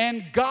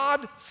 And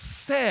God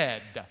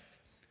said,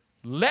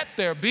 let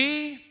there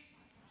be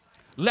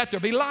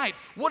light.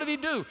 What did he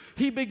do?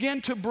 He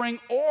began to bring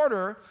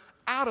order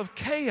out of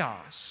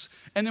chaos.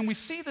 And then we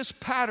see this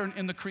pattern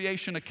in the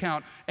creation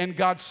account. And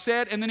God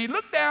said, and then he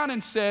looked down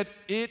and said,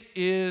 it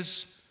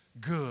is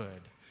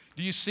good.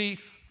 Do you see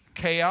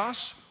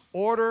chaos,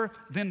 order,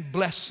 then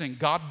blessing?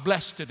 God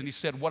blessed it, and he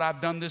said, what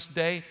I've done this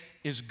day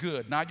is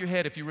good. Nod your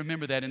head if you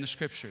remember that in the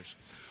scriptures.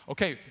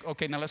 Okay,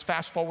 now let's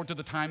fast forward to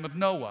the time of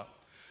Noah.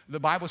 The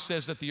Bible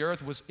says that the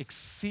earth was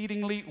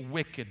exceedingly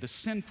wicked. The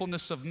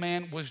sinfulness of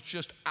man was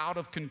just out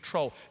of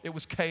control. It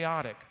was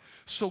chaotic.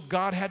 So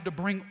God had to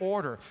bring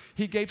order.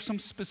 He gave some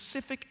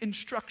specific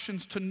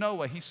instructions to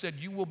Noah. He said,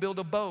 you will build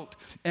a boat,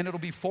 and it'll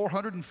be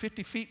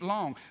 450 feet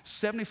long,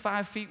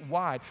 75 feet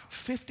wide,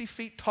 50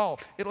 feet tall.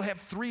 It'll have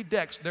 3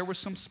 decks. There were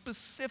some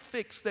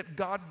specifics that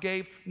God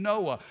gave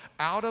Noah.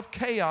 Out of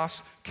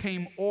chaos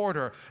came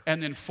order.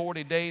 And then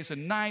 40 days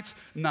and nights,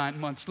 9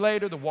 months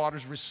later, the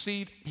waters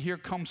recede. Here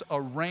comes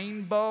a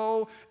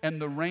rainbow,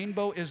 and the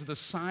rainbow is the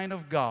sign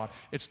of God.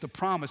 It's the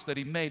promise that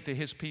he made to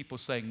his people,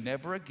 saying,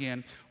 never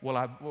again will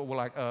I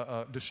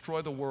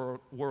destroy the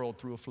world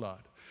through a flood.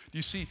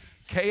 You see,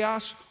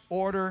 chaos,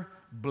 order,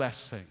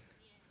 blessing.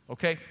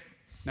 Okay?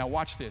 Now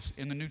watch this.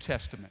 In the New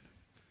Testament,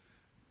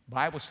 the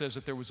Bible says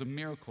that there was a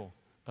miracle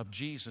of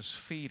Jesus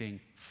feeding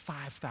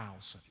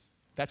 5,000.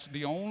 That's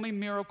the only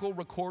miracle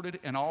recorded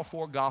in all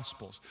 4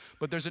 Gospels.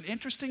 But there's an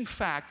interesting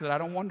fact that I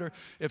don't wonder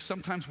if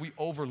sometimes we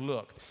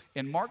overlook.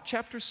 In Mark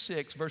chapter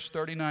 6, verse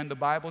 39, the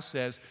Bible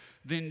says,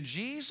 then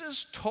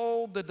Jesus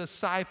told the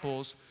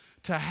disciples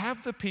to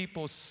have the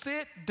people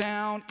sit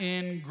down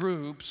in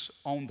groups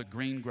on the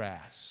green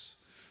grass.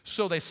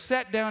 So they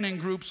sat down in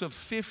groups of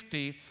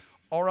 50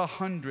 or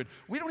 100.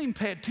 We don't even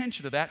pay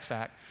attention to that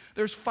fact.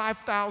 There's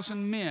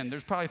 5,000 men.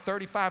 There's probably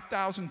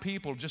 35,000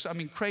 people.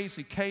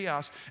 Crazy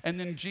chaos. And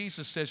then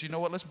Jesus says, you know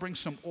what, let's bring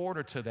some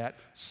order to that.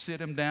 Sit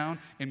them down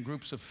in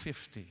groups of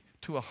 50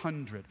 to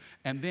 100.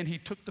 And then he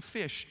took the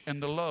fish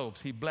and the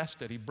loaves. He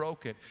blessed it. He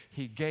broke it.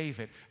 He gave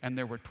it. And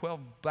there were 12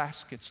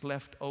 baskets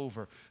left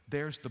over.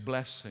 There's the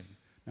blessing.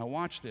 Now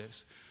watch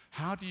this.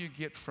 How do you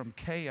get from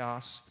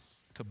chaos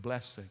to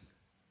blessing?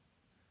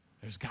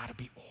 There's got to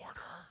be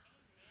order.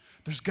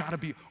 There's got to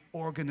be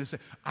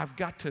organization. I've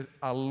got to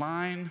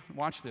align.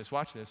 Watch this.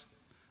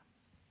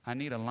 I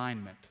need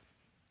alignment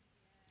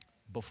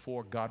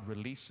before God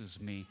releases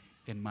me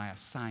in my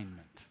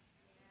assignment.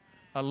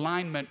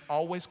 Alignment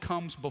always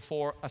comes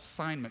before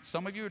assignment.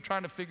 Some of you are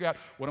trying to figure out,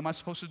 what am I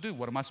supposed to do?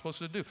 What am I supposed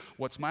to do?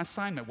 What's my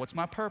assignment? What's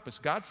my purpose?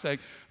 God's saying,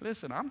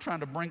 listen, I'm trying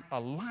to bring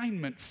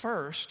alignment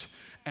first,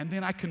 and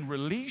then I can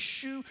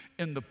release you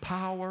in the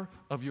power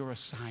of your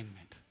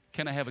assignment.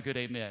 Can I have a good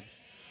amen?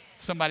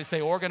 Somebody say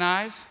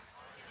organize,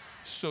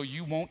 so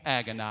you won't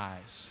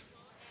agonize.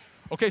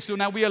 Okay, so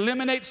now we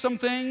eliminate some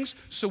things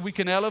so we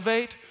can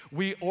elevate.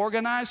 We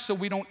organize so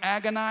we don't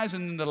agonize.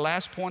 And then the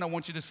last point I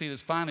want you to see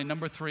is finally,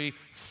 number 3,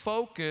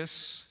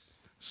 focus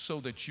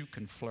so that you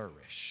can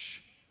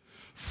flourish.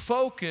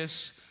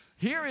 Focus.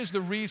 Here is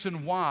the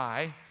reason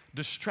why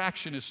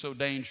distraction is so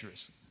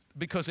dangerous.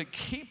 Because it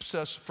keeps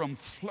us from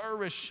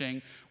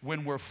flourishing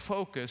when we're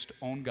focused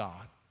on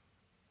God.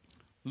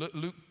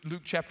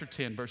 Luke chapter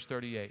 10, verse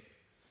 38.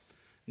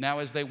 Now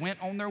as they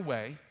went on their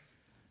way,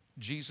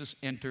 Jesus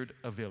entered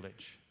a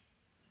village.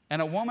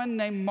 And a woman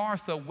named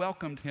Martha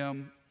welcomed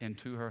him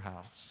into her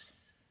house.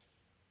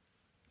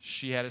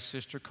 She had a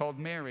sister called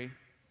Mary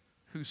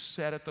who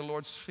sat at the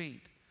Lord's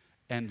feet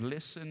and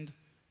listened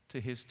to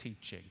his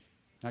teaching.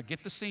 Now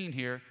get the scene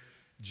here.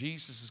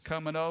 Jesus is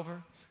coming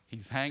over.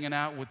 He's hanging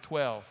out with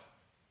 12.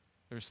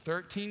 There's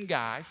 13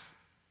 guys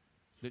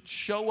that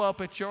show up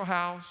at your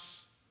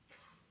house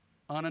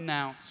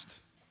unannounced.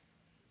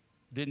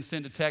 Didn't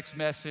send a text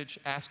message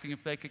asking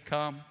if they could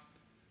come.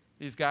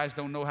 These guys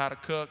don't know how to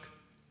cook.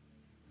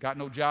 Got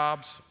no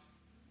jobs.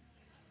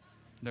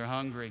 They're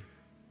hungry.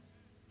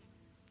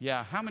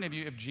 Yeah, how many of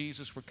you, if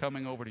Jesus were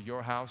coming over to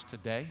your house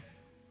today,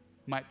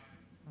 might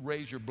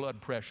raise your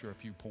blood pressure a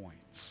few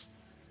points?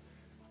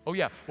 Oh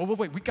yeah, well,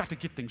 wait, we got to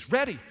get things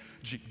ready.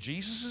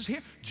 Jesus is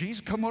here.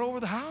 Jesus coming over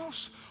the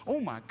house.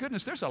 Oh my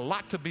goodness, there's a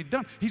lot to be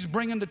done. He's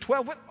bringing the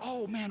 12.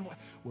 Oh man, what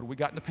do we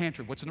got in the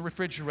pantry? What's in the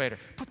refrigerator?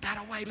 Put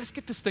that away. Let's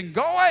get this thing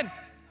going.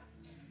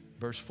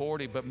 Verse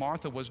 40, but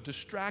Martha was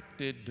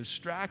distracted.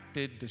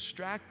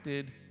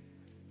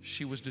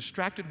 She was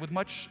distracted with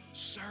much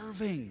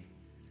serving.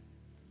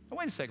 Oh,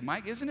 wait a second,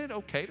 Mike, isn't it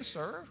okay to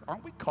serve?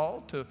 Aren't we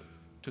called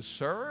to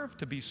serve,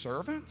 to be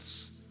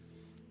servants?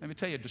 Let me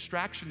tell you,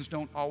 distractions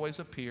don't always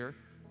appear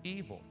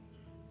evil.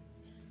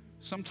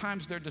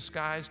 Sometimes they're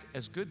disguised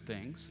as good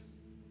things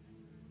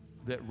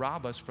that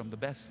rob us from the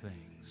best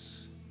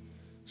things.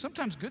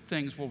 Sometimes good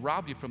things will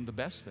rob you from the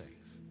best things.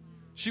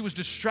 She was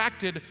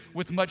distracted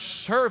with much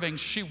serving.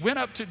 She went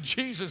up to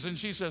Jesus and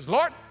she says,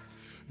 Lord,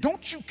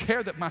 don't you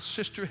care that my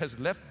sister has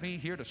left me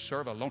here to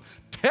serve alone?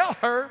 Tell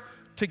her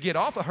to get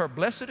off of her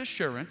blessed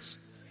assurance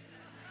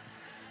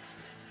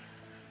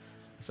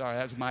Sorry,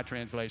 that's my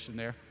translation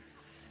there.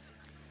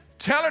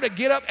 Tell her to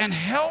get up and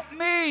help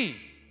me.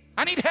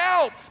 I need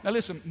help. Now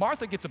listen,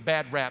 Martha gets a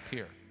bad rap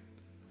here.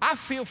 I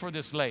feel for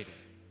this lady.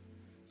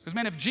 Because,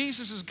 man, if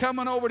Jesus is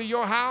coming over to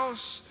your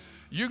house,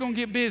 you're going to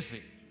get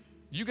busy.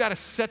 You got to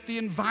set the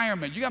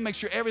environment. You got to make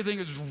sure everything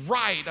is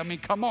right. I mean,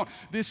 come on.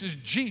 This is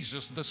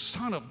Jesus, the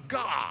Son of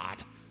God.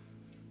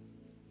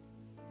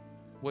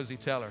 What does he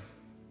tell her?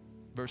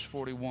 Verse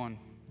 41.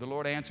 The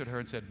Lord answered her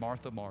and said,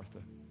 Martha, Martha,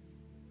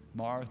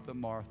 Martha,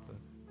 Martha.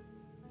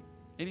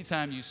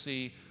 Anytime you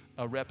see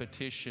a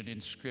repetition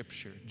in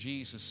Scripture,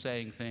 Jesus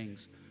saying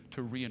things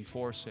to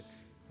reinforce it,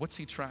 what's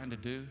he trying to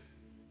do?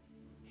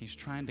 He's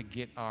trying to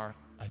get our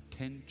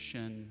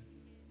attention.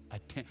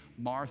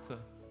 Martha,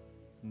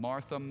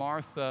 Martha,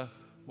 Martha.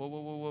 Whoa,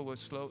 whoa, whoa, whoa,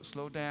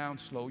 slow down,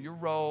 slow your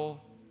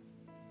roll.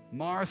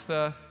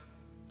 Martha,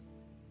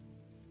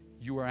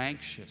 you are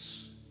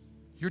anxious.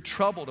 You're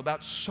troubled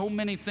about so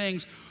many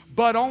things,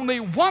 but only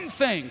one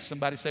thing.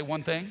 Somebody say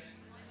one thing.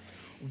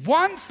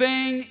 One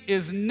thing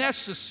is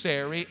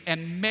necessary,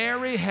 and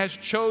Mary has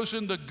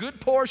chosen the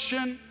good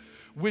portion,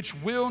 which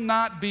will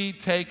not be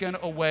taken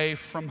away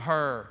from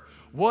her.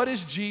 What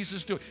is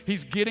Jesus doing?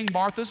 He's getting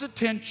Martha's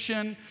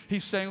attention.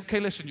 He's saying,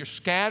 okay, listen, you're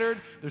scattered.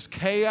 There's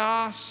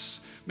chaos.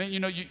 Man, you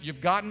know,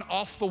 you've gotten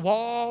off the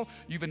wall.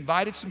 You've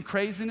invited some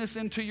craziness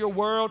into your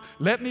world.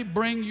 Let me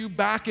bring you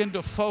back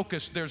into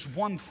focus. There's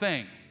one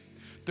thing.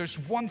 There's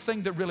one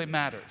thing that really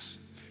matters.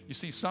 You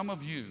see, some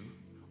of you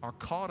are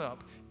caught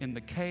up in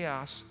the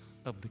chaos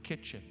of the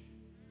kitchen.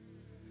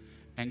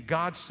 And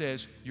God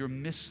says, you're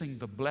missing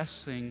the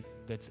blessing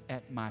that's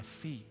at my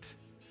feet.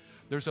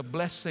 There's a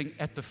blessing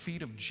at the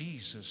feet of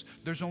Jesus.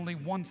 There's only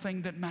one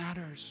thing that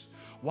matters.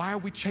 Why are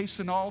we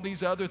chasing all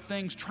these other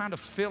things, trying to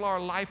fill our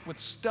life with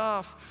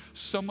stuff?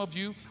 Some of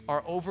you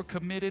are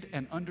overcommitted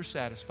and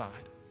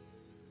undersatisfied.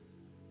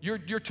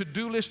 Your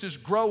to-do list is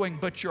growing,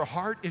 but your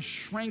heart is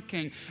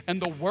shrinking.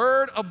 And the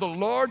word of the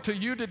Lord to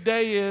you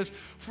today is,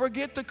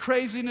 forget the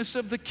craziness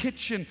of the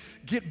kitchen.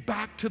 Get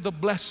back to the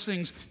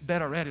blessings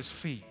that are at his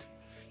feet.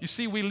 You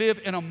see, we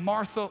live in a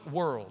Martha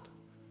world.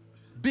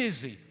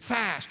 Busy,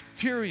 fast,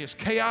 furious,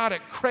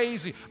 chaotic,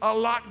 crazy, a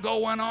lot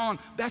going on.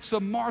 That's the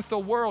Martha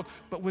world.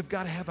 But we've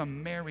got to have a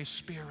Mary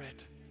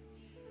spirit.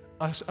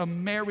 A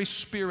Mary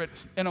spirit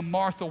in a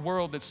Martha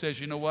world that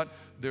says, you know what?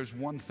 There's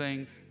one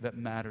thing that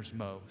matters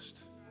most.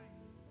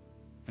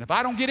 And if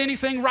I don't get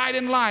anything right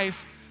in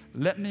life,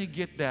 let me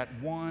get that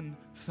one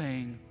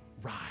thing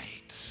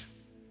right.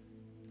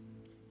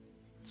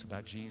 It's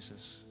about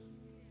Jesus.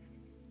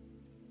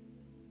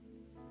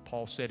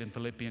 Paul said in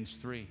Philippians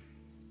 3,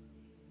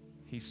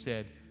 he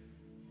said,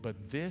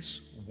 but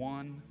this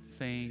one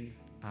thing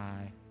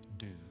I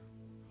do.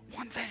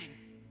 One thing.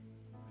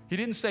 He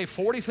didn't say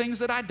 40 things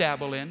that I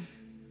dabble in.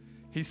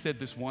 He said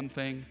this one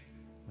thing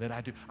that I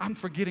do. I'm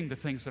forgetting the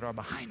things that are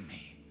behind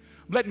me.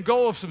 I'm letting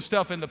go of some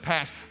stuff in the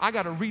past. I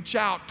got to reach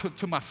out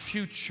to my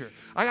future.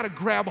 I got to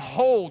grab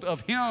hold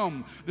of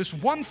him. This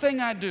one thing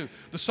I do.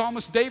 The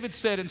psalmist David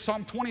said in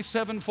Psalm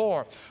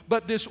 27:4,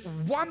 but this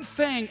one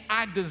thing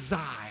I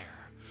desire.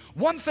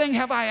 One thing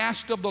have I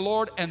asked of the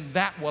Lord, and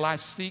that will I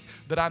seek,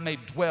 that I may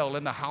dwell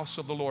in the house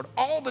of the Lord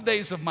all the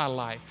days of my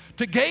life,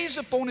 to gaze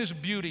upon his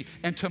beauty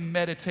and to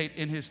meditate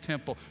in his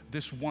temple.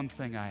 This one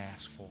thing I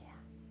ask for.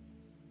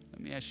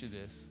 Let me ask you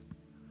this.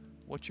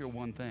 What's your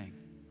one thing?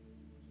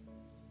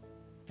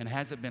 And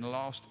has it been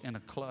lost in a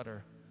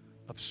clutter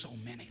of so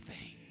many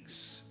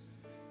things?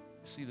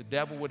 See, the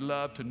devil would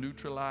love to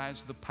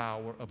neutralize the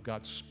power of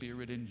God's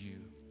Spirit in you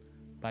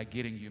by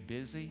getting you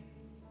busy,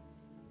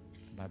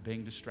 by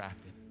being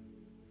distracted.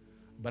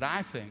 But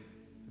I think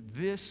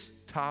this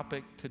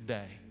topic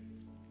today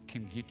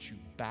can get you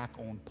back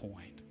on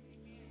point.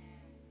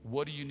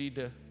 What do you need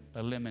to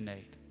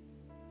eliminate?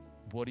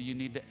 What do you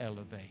need to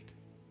elevate?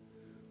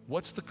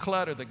 What's the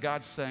clutter that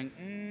God's saying,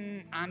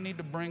 I need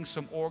to bring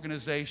some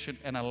organization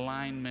and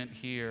alignment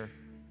here?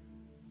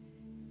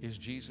 Is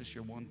Jesus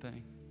your one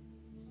thing?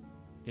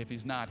 If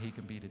he's not, he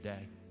can be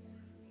today.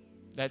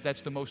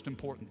 That's the most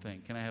important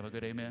thing. Can I have a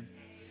good amen?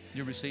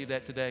 You receive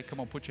that today? Come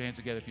on, put your hands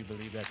together if you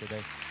believe that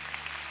today.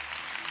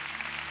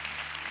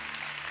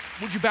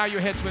 Would you bow your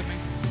heads with me?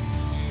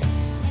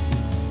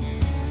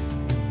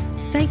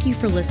 Thank you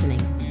for listening.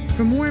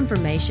 For more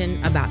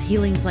information about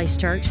Healing Place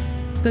Church,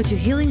 go to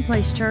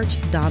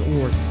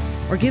healingplacechurch.org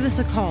or give us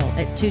a call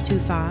at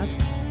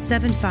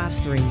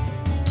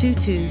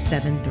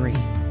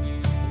 225-753-2273.